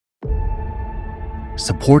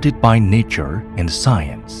supported by nature and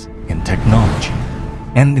science and technology,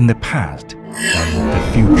 and in the past and the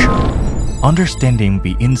future, understanding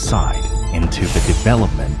the inside into the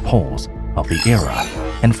development poles of the era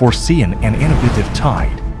and foreseeing an innovative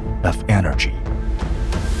tide of energy.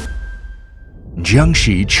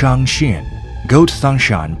 Jiangxi Changxing Gold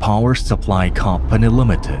Sunshine Power Supply Company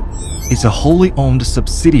Limited is a wholly owned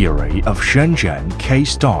subsidiary of Shenzhen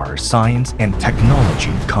Kstar Science and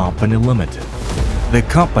Technology Company Limited. The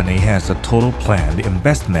company has a total planned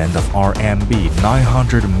investment of RMB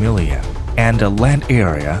 900 million and a land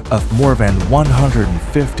area of more than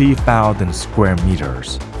 150,000 square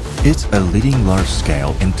meters. It's a leading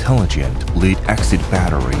large-scale intelligent lead-acid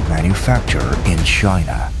battery manufacturer in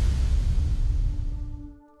China.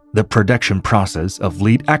 The production process of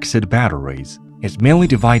lead-acid batteries is mainly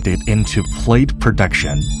divided into plate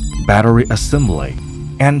production, battery assembly,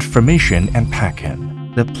 and formation and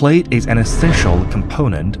packing. The plate is an essential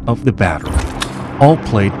component of the battery. All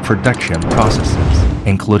plate production processes,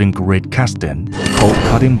 including grid casting, cold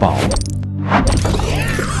cutting bulb,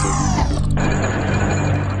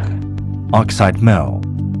 oxide mill,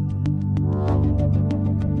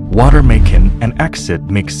 water making and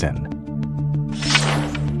acid mixing,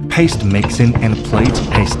 paste mixing and plate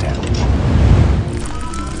pasting,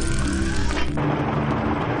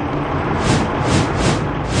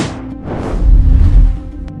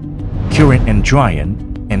 curing and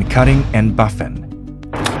drying, and cutting and buffing.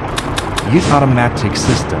 Use automatic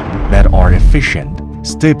systems that are efficient,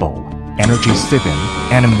 stable, energy-saving,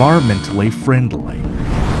 and environmentally friendly.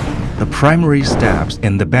 The primary steps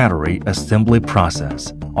in the battery assembly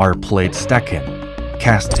process are plate stacking,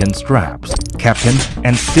 casting straps, capping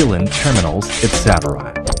and sealing terminals,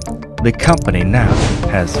 etc. The company now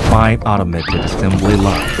has 5 automated assembly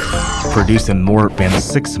lines, producing more than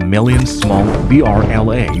 6 million small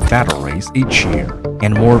VRLA batteries each year,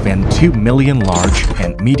 and more than 2 million large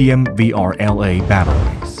and medium VRLA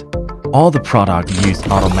batteries. All the products use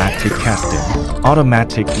automatic casting,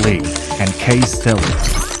 automatic lead and case sealing,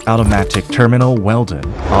 automatic terminal welding,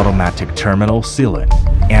 automatic terminal sealing,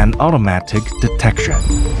 and automatic detection.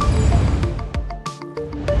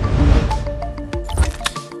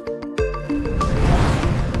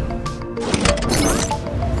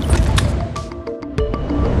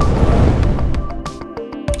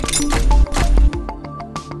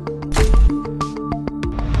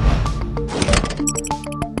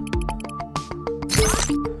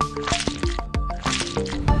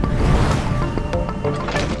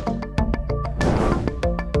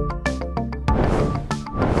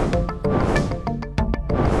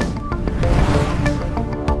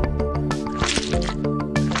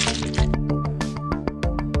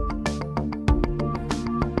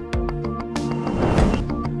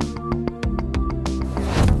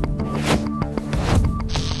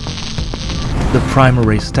 The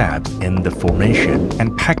primary steps in the formation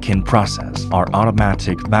and packing process are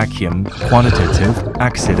automatic vacuum quantitative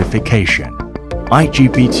acidification,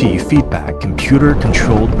 IGBT feedback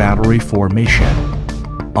computer-controlled battery formation,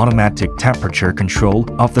 automatic temperature control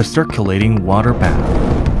of the circulating water bath,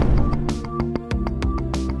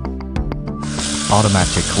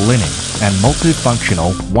 automatic cleaning, and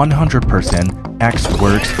multifunctional 100%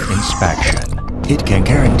 X-Works inspection. It can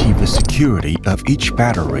guarantee the security of each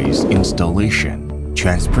battery's installation,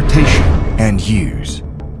 transportation, and use.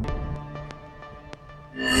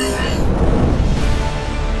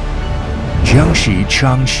 Jiangxi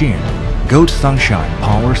Changxing Gold Sunshine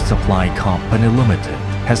Power Supply Company Limited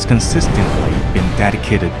has consistently been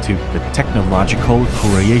dedicated to the technological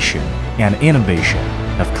creation and innovation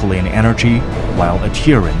of clean energy while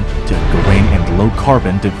adhering to green and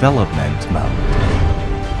low-carbon development mode.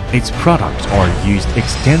 Its products are used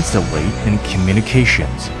extensively in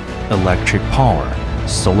communications, electric power,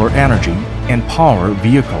 solar energy, and power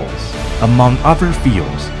vehicles, among other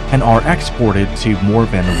fields, and are exported to more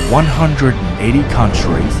than 180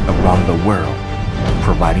 countries around the world,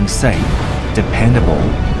 providing safe, dependable,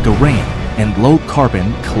 green, and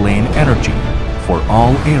low-carbon clean energy for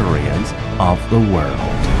all areas of the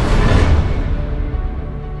world.